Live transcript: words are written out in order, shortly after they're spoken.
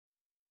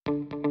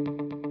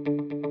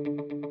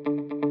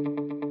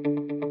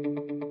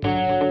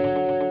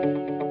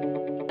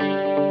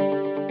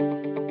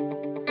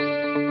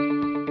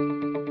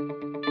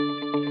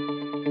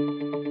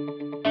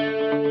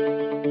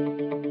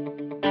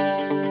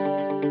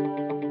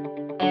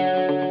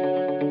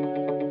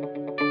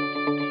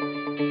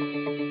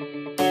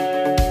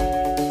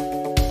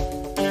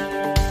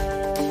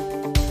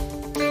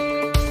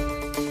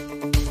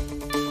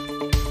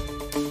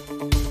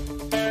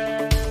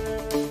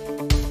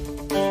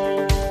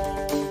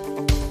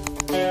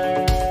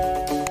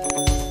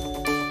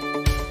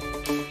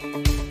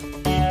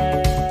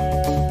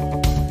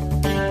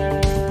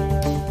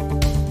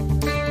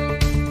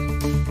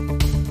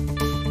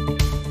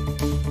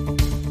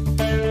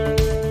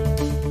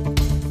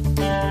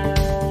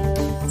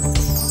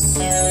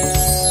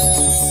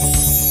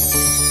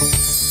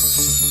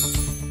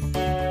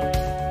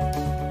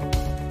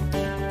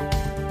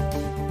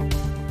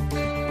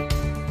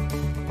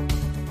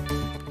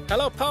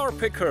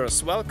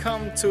Musicers,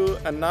 welcome to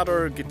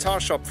another guitar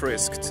shop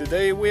Frisk.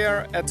 Today we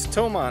are at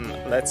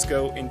Thomann. Let's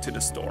go into the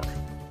store.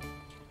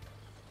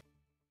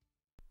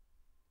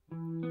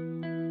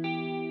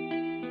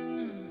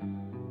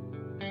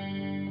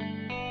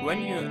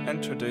 When you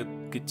enter the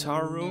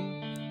guitar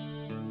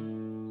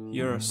room,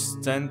 you're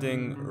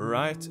standing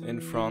right in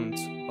front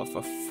of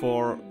a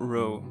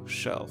 4-row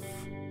shelf.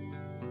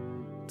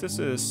 This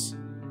is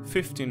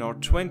 15 or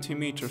 20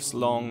 meters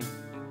long,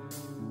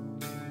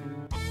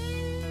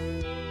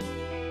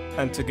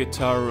 and the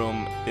guitar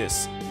room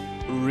is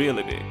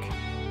really big.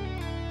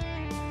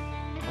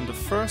 On the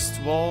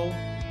first wall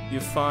you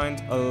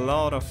find a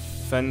lot of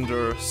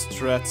Fender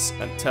Strats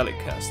and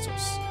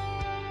Telecasters.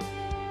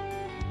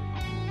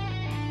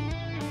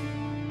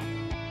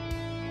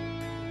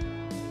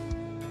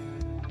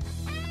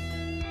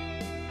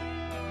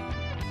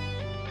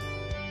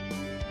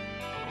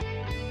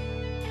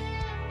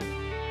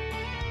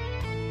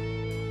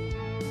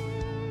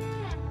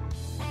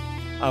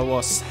 I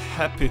was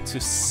happy to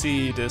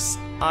see this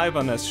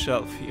Ibanez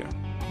shelf here.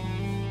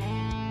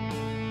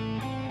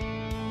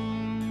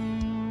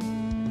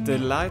 They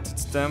lighted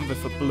them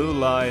with a blue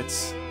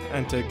light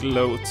and they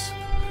glowed.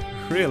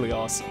 Really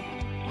awesome.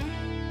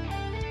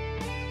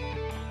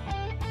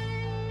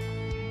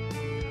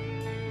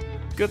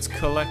 Good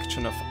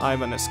collection of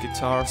Ibanez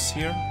guitars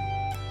here.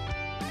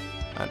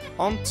 And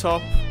on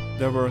top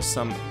there were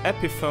some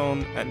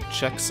Epiphone and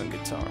Jackson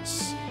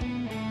guitars.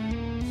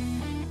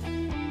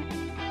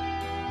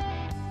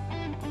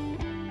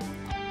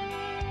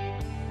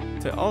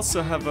 They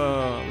also have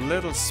a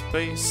little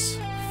space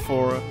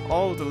for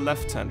all the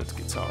left-handed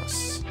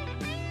guitars.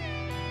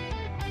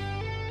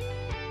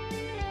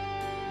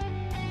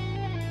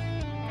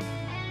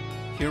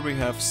 Here we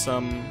have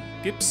some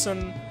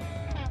Gibson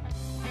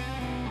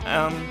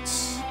and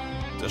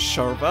the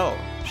Charvel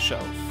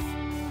shelf.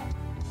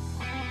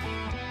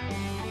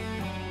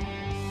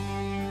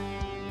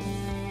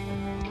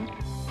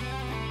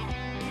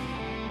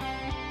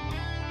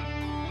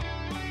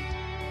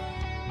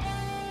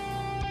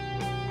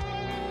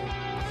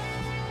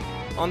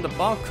 On the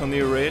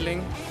balcony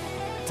railing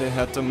they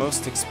had the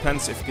most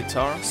expensive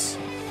guitars,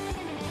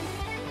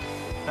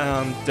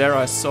 and there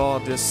I saw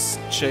this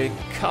J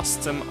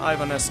Custom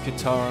Ibanez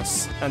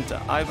guitars and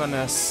the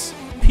Ibanez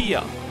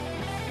Pia.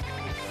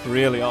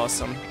 Really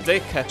awesome, they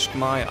catched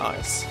my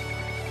eyes.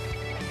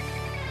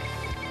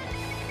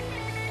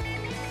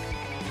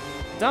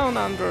 Down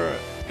under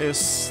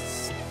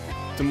is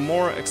the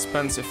more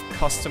expensive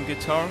custom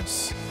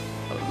guitars,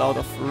 a lot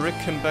of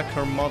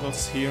Rickenbacker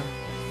models here.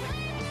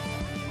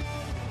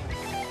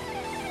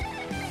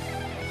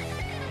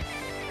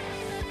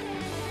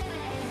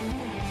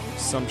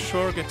 Some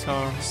Shure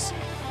guitars.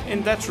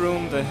 In that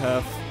room they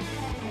have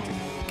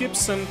the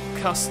Gibson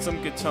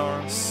custom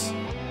guitars,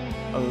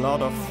 a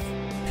lot of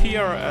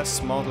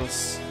PRS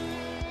models,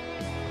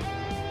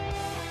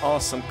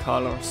 awesome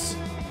colors.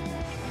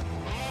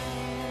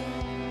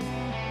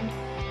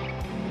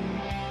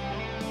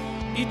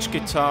 Each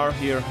guitar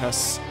here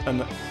has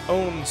an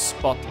own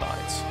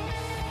spotlight.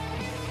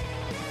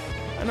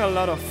 And a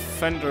lot of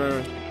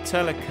Fender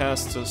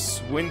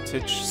Telecasters,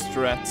 vintage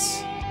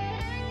Strats.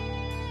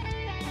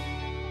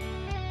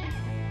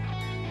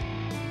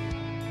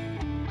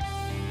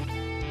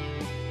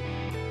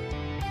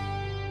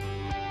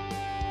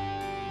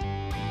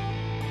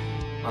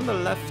 On the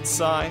left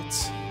side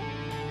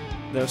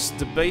there's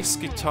the bass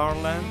guitar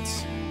land.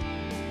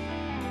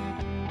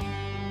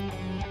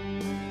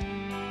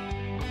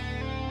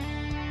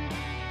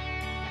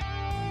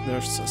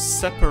 There's a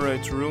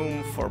separate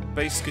room for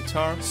bass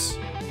guitars.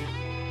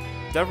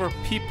 There were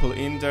people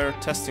in there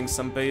testing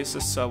some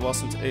basses, so I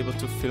wasn't able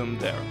to film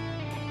there.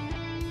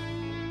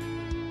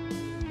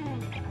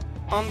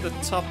 On the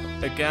top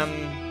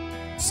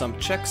again some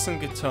Jackson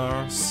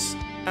guitars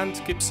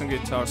and Gibson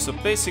guitars, so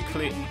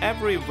basically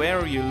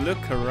everywhere you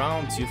look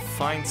around you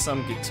find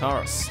some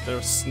guitars.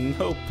 There's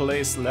no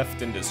place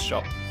left in this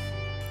shop.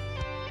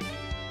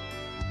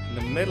 In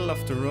the middle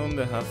of the room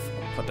they have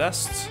a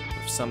podest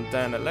with some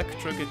Dan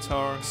Electro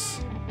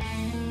guitars.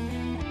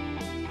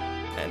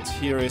 And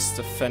here is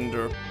the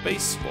Fender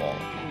bass wall.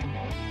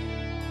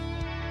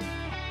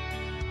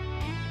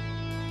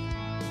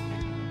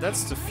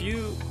 That's the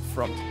view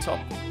from the top.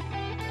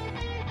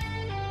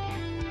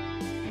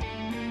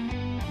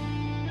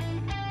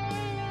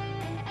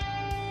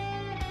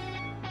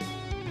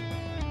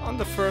 On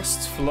the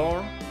first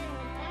floor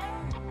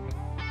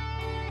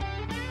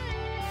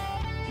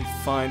you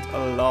find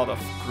a lot of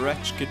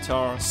Gretsch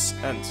guitars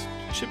and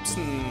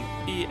Gibson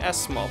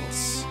ES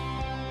models.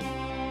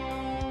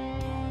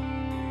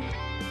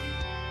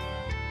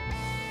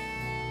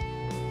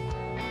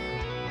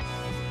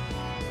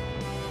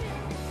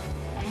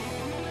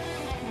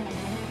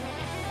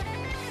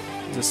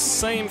 The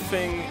same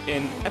thing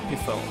in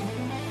Epiphone.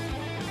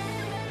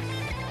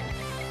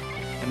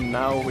 And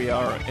now we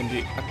are in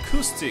the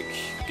acoustic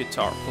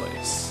guitar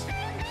place.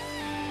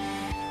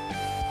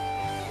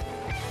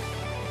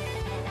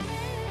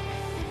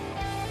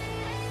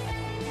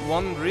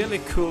 One really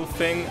cool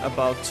thing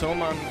about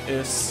Thomann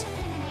is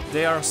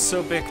they are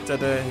so big that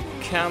they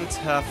can't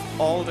have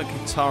all the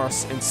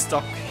guitars in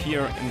stock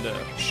here in the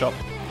shop.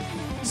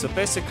 So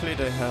basically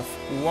they have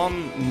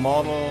one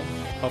model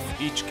of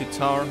each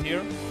guitar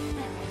here.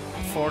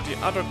 For the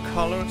other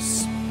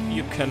colors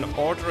you can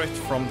order it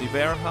from the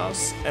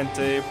warehouse and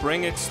they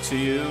bring it to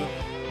you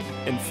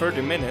in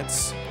 30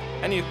 minutes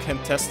and you can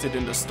test it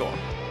in the store.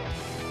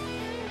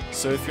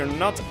 So if you're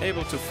not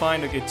able to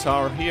find a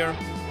guitar here,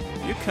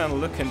 you can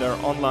look in their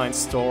online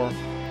store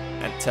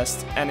and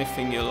test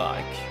anything you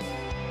like.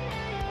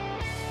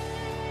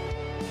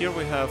 Here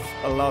we have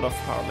a lot of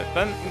Harley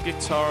Benton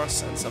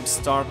guitars and some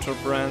starter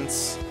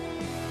brands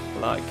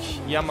like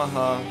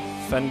Yamaha,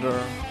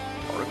 Fender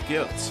or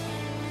Guild.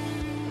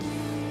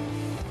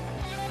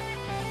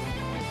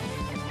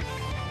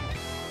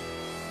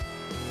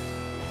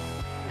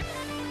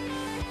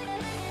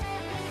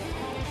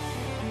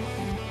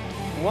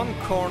 One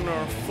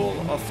corner full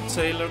of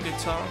Taylor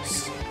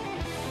guitars.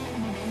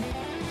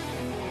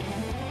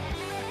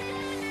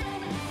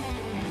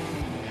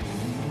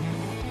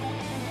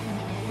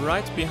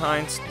 Right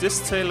behind this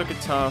Taylor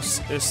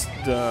guitars is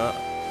the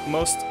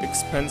most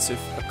expensive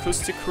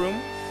acoustic room.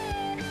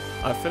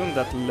 I filmed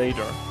that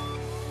later.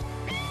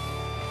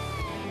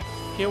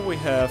 Here we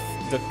have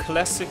the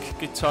classic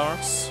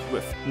guitars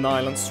with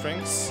nylon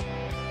strings.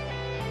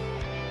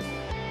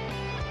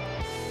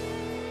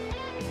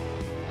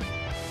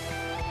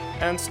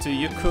 And the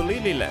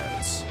ukulele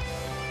lands.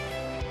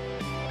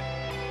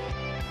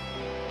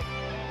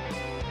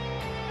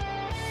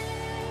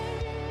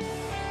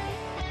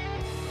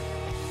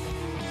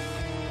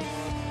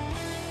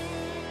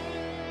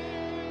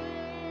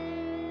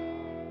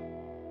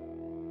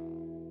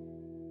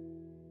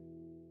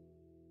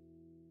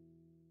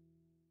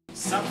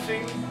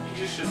 Something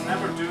you should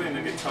never do in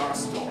a guitar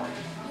store.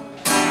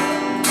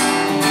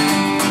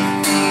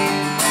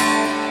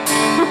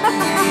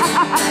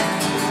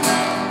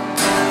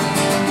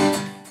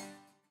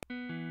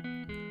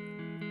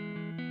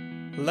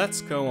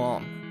 Let's go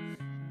on.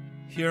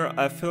 Here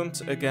I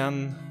filmed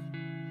again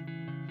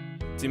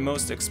the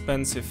most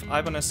expensive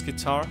Ibanez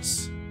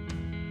guitars.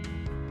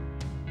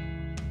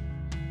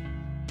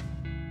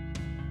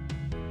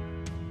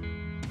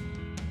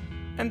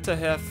 And I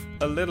have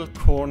a little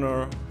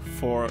corner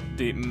for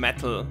the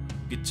metal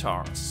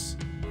guitars.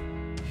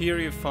 Here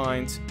you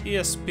find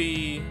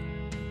ESP,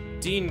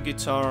 Dean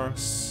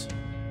guitars,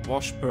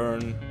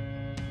 Washburn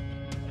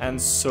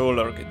and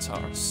Solar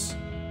guitars.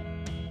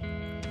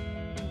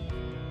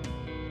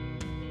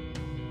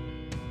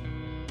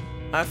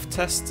 I've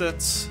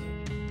tested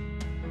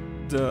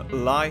the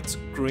light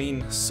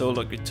green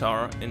Solar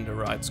guitar in the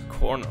right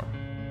corner.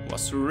 It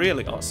was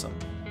really awesome.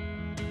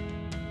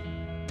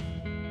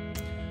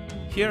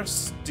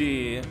 Here's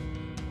the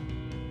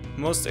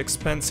most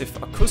expensive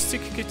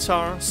acoustic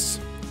guitars,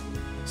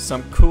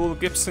 some cool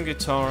Gibson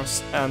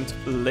guitars and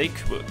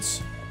Lakewood.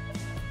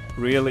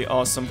 Really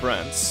awesome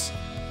brands.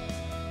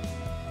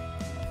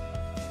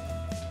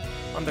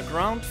 On the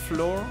ground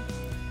floor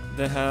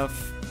they have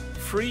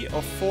 3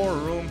 or 4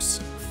 rooms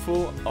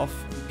full of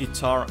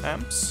guitar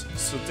amps,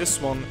 so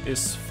this one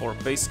is for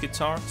bass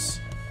guitars.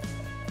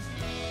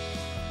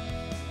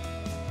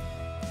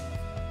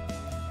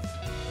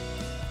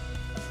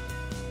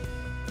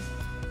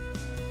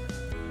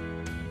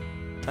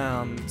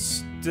 And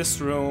this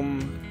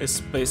room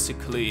is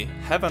basically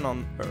heaven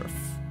on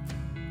earth.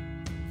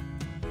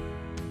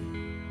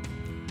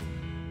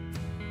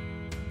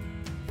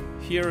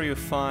 Here you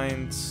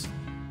find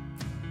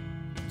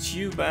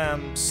tube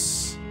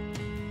amps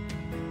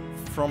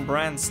from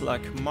brands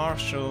like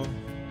Marshall,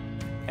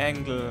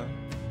 Engel,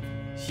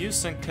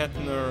 Hughes &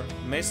 Kettner,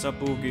 Mesa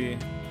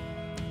Boogie,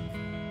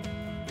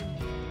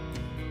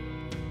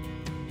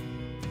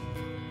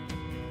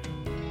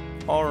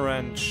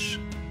 Orange,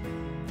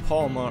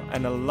 Palmer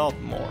and a lot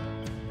more.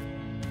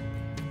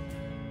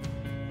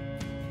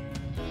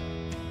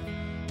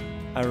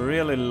 I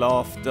really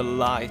love the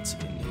light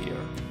in here.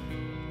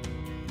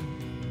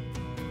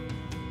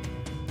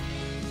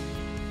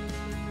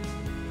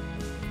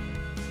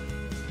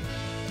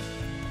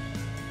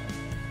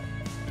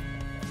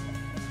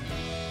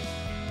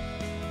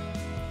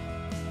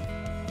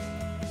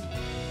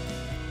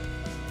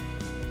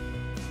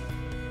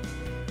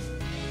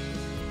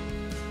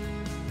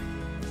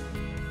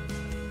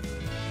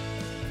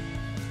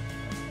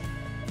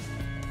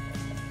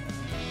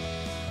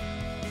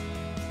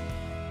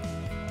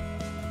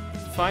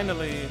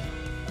 Finally,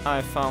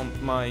 I found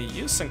my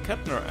Hughes &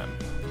 Kettner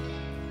amp.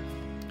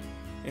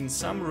 In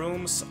some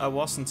rooms I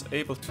wasn't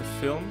able to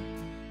film,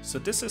 so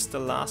this is the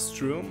last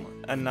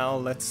room, and now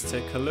let's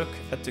take a look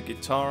at the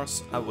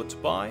guitars I would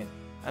buy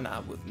and I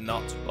would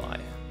not buy.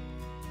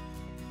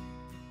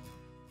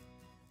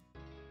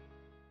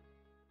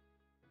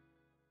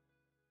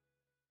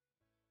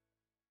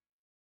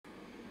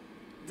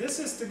 This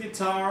is the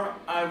guitar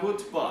I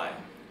would buy.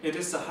 It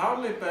is a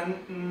Harley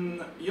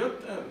Benton.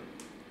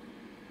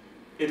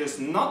 It is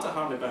not a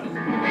Harley Benton.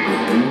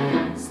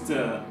 It's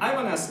the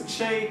Ibanez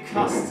J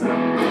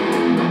Custom.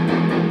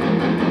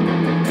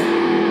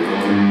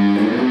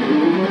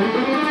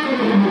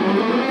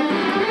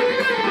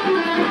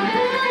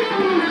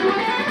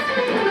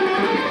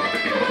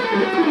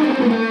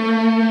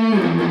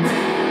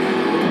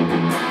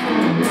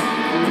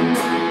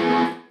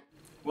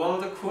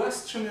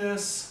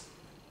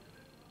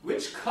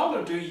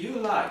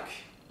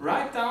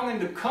 write down in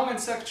the comment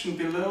section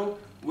below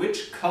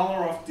which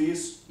color of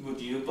these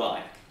would you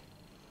buy.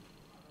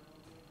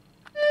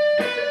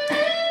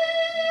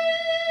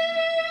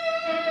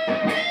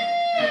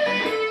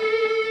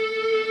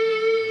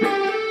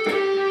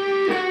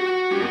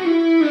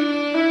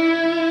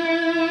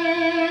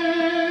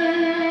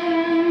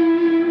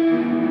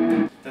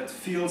 That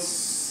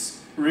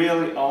feels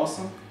really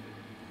awesome.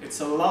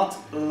 It's a lot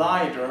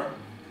lighter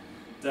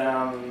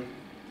than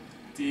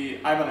the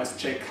Ibanez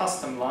J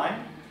Custom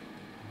line,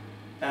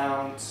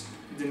 and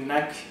the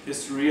neck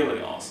is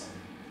really awesome.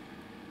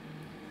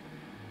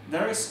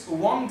 There is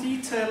one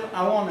detail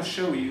I want to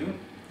show you.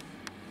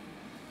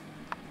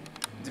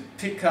 The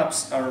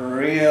pickups are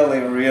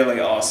really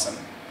awesome.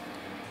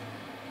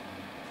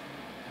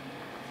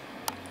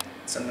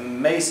 It's an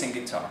amazing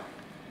guitar.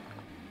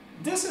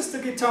 This is the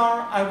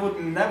guitar I would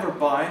never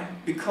buy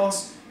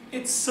because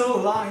it's so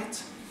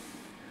light.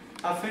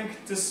 I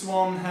think this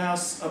one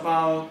has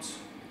about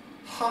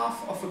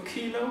half of a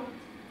kilo.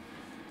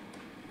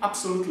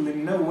 Absolutely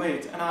no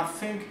weight, and I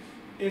think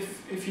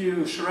if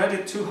you shred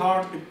it too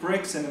hard it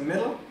breaks in the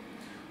middle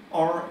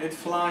or it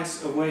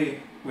flies away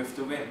with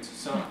the wind.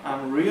 So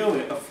I'm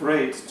really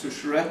afraid to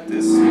shred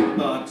this,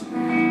 but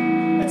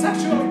it's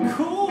actually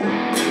cool!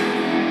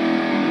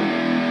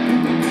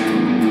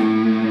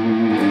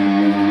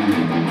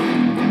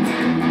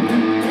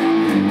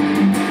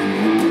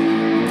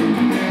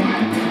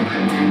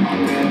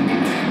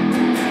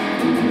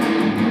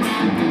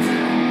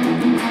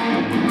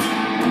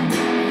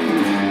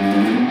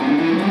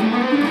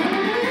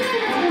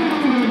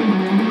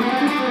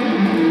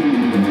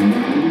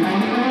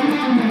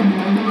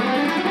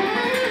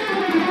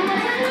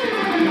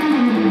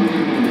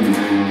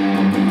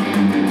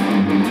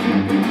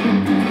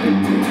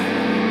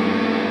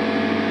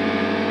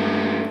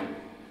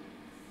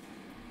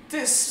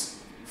 This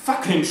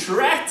fucking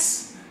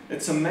shreds!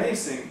 It's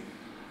amazing.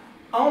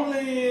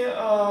 Only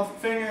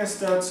thing is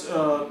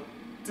that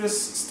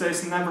this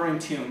stays never in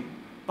tune,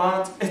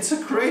 but it's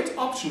a great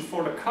option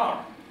for the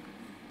car.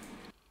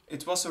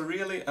 It was a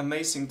really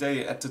amazing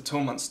day at the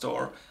Thomann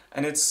store,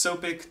 and it's so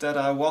big that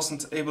I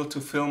wasn't able to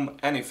film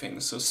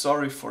anything, so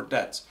sorry for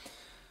that.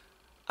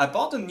 I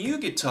bought a new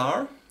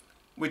guitar,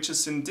 which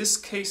is in this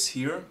case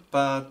here,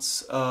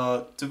 but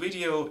the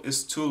video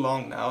is too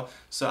long now,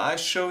 so I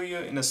show you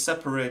in a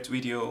separate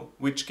video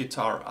which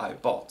guitar I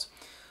bought.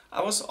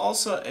 I was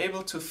also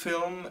able to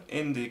film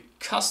in the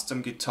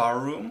custom guitar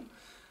room,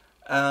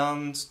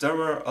 and there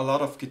were a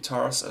lot of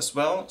guitars as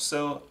well,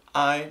 so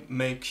I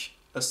make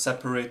a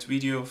separate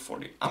video for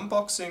the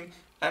unboxing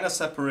and a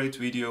separate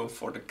video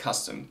for the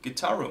custom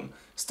guitar room.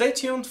 Stay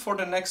tuned for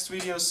the next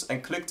videos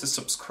and click the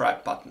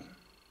subscribe button.